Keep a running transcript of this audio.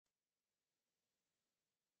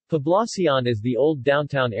Poblacion is the old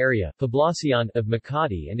downtown area Poblacion of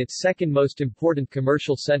Makati and its second most important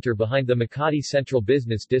commercial center behind the Makati Central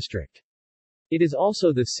Business District. It is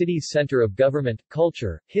also the city's center of government,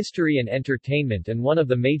 culture, history and entertainment and one of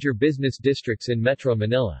the major business districts in Metro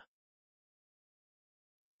Manila.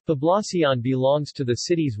 Poblacion belongs to the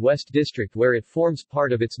city's West District where it forms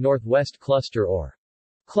part of its Northwest Cluster or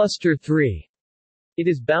Cluster 3. It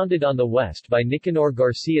is bounded on the west by Nicanor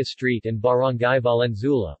Garcia Street and Barangay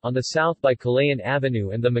Valenzuela, on the south by Calayan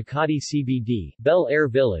Avenue and the Makati CBD, Bel Air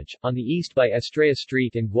Village, on the east by Estrella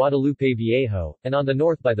Street and Guadalupe Viejo, and on the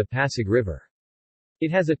north by the Pasig River. It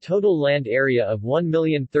has a total land area of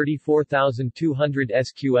 1,034,200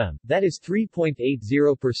 sqm, that is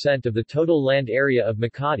 3.80% of the total land area of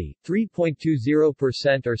Makati,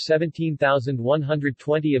 3.20% or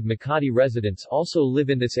 17,120 of Makati residents also live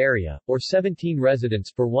in this area, or 17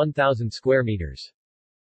 residents per 1,000 square meters.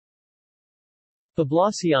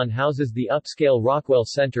 Poblacion houses the upscale Rockwell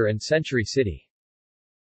Center and Century City.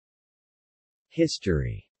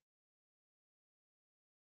 History.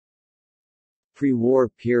 Pre-war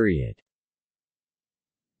period.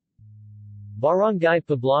 Barangay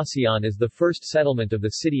Poblacion is the first settlement of the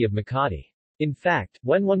city of Makati. In fact,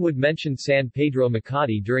 when one would mention San Pedro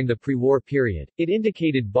Makati during the pre-war period, it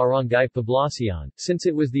indicated Barangay Poblacion. Since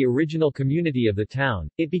it was the original community of the town,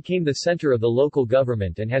 it became the center of the local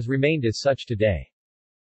government and has remained as such today.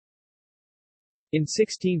 In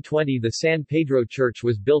 1620 the San Pedro Church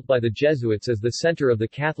was built by the Jesuits as the center of the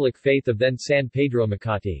Catholic faith of then San Pedro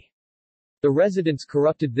Makati. The residents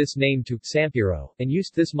corrupted this name to Sampiro, and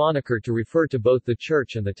used this moniker to refer to both the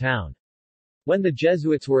church and the town. When the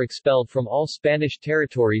Jesuits were expelled from all Spanish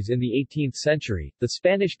territories in the 18th century, the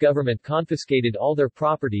Spanish government confiscated all their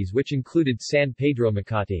properties which included San Pedro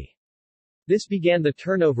Makati. This began the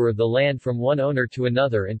turnover of the land from one owner to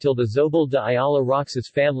another until the Zobel de Ayala Roxas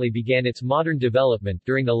family began its modern development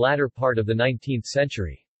during the latter part of the 19th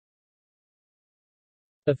century.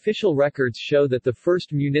 Official records show that the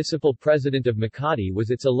first municipal president of Makati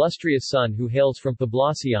was its illustrious son who hails from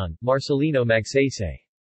Poblacion, Marcelino Magsaysay.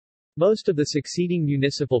 Most of the succeeding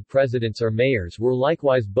municipal presidents or mayors were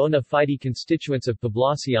likewise bona fide constituents of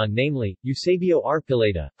Poblacion, namely, Eusebio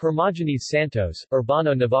Arpileta, Hermogenes Santos,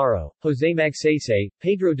 Urbano Navarro, Jose Magsaysay,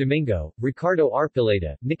 Pedro Domingo, Ricardo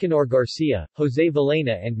Arpileta, Nicanor Garcia, Jose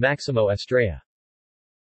Villena and Maximo Estrella.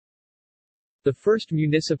 The first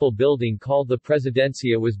municipal building called the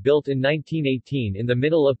Presidencia was built in 1918 in the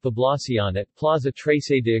middle of Poblacion at Plaza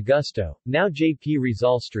 13 de Agosto, now J.P.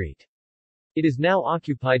 Rizal Street. It is now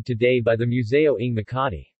occupied today by the Museo ng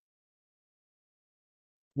Makati.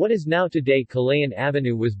 What is now today Calayan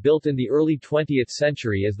Avenue was built in the early 20th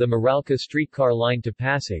century as the Meralco streetcar line to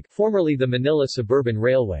Pasig, formerly the Manila Suburban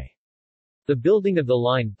Railway. The building of the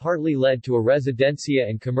line partly led to a residencia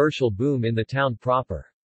and commercial boom in the town proper.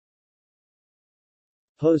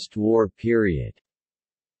 Post-war period.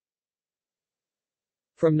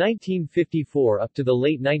 From 1954 up to the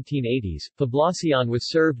late 1980s, Poblacion was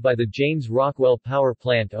served by the James Rockwell Power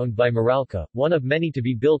Plant owned by Meralco, one of many to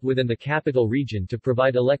be built within the capital region to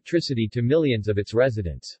provide electricity to millions of its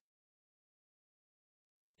residents.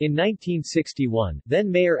 In 1961,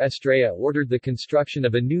 then-Mayor Estrella ordered the construction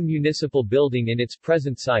of a new municipal building in its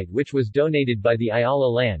present site which was donated by the Ayala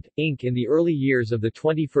Land, Inc. In the early years of the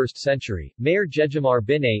 21st century, Mayor Jejomar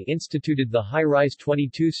Binay instituted the high-rise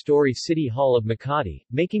 22-story City Hall of Makati,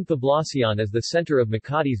 making Poblacion as the center of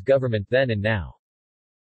Makati's government then and now.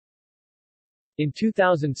 In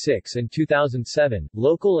 2006 and 2007,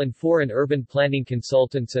 local and foreign urban planning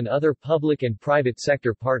consultants and other public and private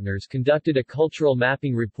sector partners conducted a cultural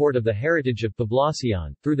mapping report of the heritage of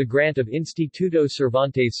Poblacion, through the grant of Instituto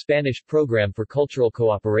Cervantes Spanish Program for Cultural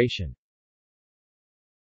Cooperation.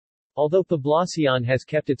 Although Poblacion has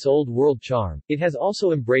kept its old world charm, it has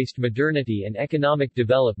also embraced modernity and economic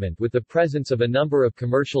development with the presence of a number of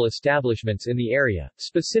commercial establishments in the area,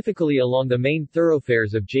 specifically along the main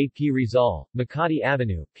thoroughfares of J.P. Rizal, Makati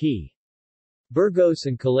Avenue, P. Burgos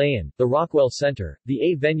and Calayan, the Rockwell Center, the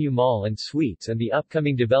A-Venue Mall and Suites and the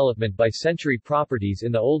upcoming development by Century Properties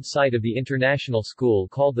in the old site of the International School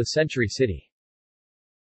called the Century City.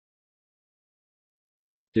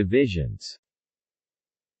 Divisions.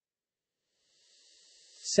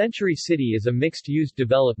 Century City is a mixed-use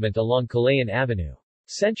development along Calayan Avenue.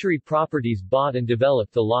 Century Properties bought and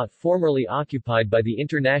developed the lot formerly occupied by the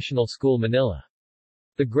International School Manila.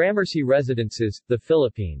 The Gramercy Residences, the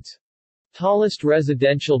Philippines' tallest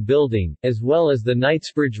residential building, as well as the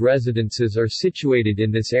Knightsbridge Residences are situated in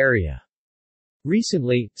this area.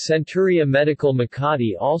 Recently, Centuria Medical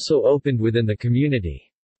Makati also opened within the community.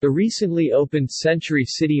 The recently opened Century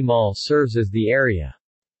City Mall serves as the area's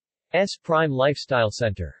Prime Lifestyle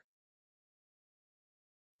Center.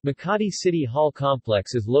 Makati City Hall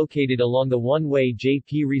complex is located along the one-way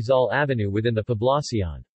J.P. Rizal Avenue within the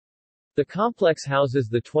Poblacion. The complex houses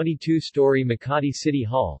the 22-story Makati City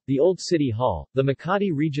Hall, the Old City Hall, the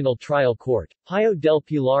Makati Regional Trial Court, Payo del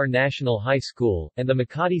Pilar National High School, and the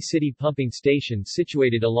Makati City Pumping Station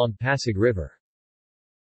situated along Pasig River.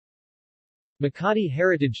 Makati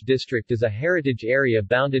Heritage District is a heritage area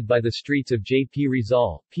bounded by the streets of J.P.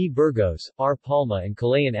 Rizal, P. Burgos, R. Palma and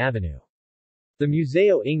Calayan Avenue. The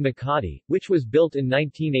Museo ng Makati, which was built in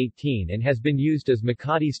 1918 and has been used as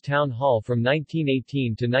Makati's town hall from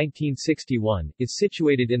 1918 to 1961, is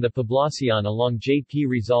situated in the Poblacion along J.P.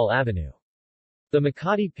 Rizal Avenue. The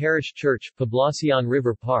Makati Parish Church, Poblacion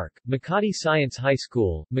River Park, Makati Science High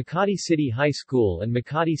School, Makati City High School and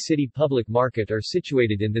Makati City Public Market are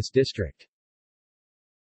situated in this district.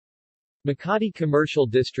 Makati Commercial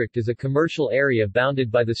District is a commercial area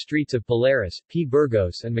bounded by the streets of Polaris, P.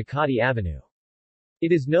 Burgos and Makati Avenue.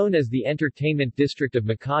 It is known as the Entertainment District of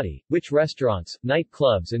Makati, which restaurants,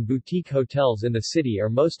 nightclubs and boutique hotels in the city are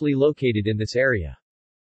mostly located in this area.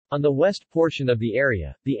 On the west portion of the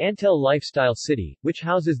area, the Antel Lifestyle City, which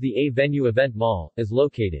houses the A-Venue Event Mall, is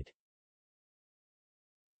located.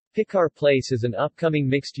 Picar Place is an upcoming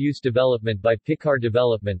mixed-use development by Picar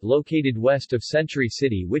Development located west of Century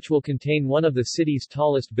City which will contain one of the city's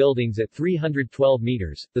tallest buildings at 312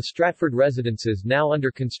 meters, the Stratford Residences now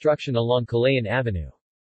under construction along Calayan Avenue.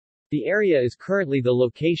 The area is currently the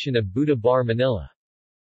location of Buddha Bar Manila.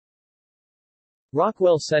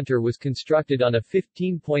 Rockwell Center was constructed on a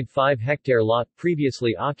 15.5-hectare lot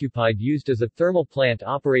previously occupied used as a thermal plant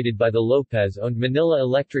operated by the Lopez-owned Manila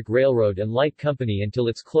Electric Railroad and Light Company until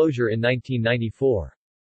its closure in 1994.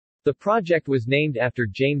 The project was named after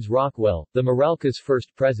James Rockwell, the Meralco's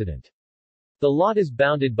first president. The lot is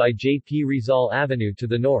bounded by J.P. Rizal Avenue to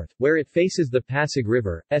the north, where it faces the Pasig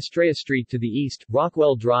River, Estrella Street to the east,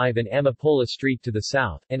 Rockwell Drive and Amapola Street to the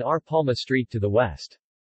south, and R. Palma Street to the west.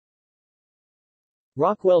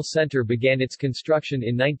 Rockwell Center began its construction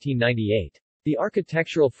in 1998. The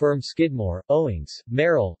architectural firm Skidmore, Owings,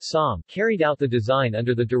 Merrill, Somm carried out the design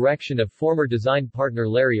under the direction of former design partner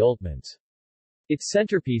Larry Oltmans. Its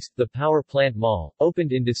centerpiece, the Power Plant Mall,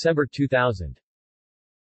 opened in December 2000.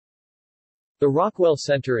 The Rockwell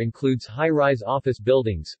Center includes high-rise office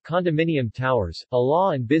buildings, condominium towers, a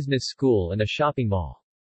law and business school and a shopping mall.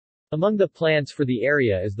 Among the plans for the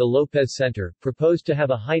area is the Lopez Center, proposed to have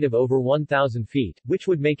a height of over 1,000 feet, which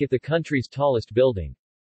would make it the country's tallest building.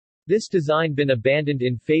 This design been abandoned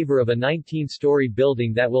in favor of a 19-story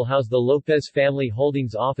building that will house the Lopez Family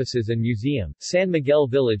Holdings offices and museum. San Miguel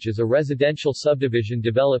Village is a residential subdivision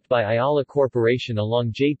developed by Ayala Corporation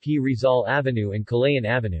along J.P. Rizal Avenue and Calayan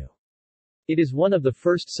Avenue. It is one of the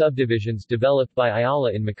first subdivisions developed by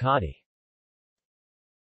Ayala in Makati.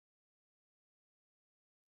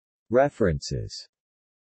 References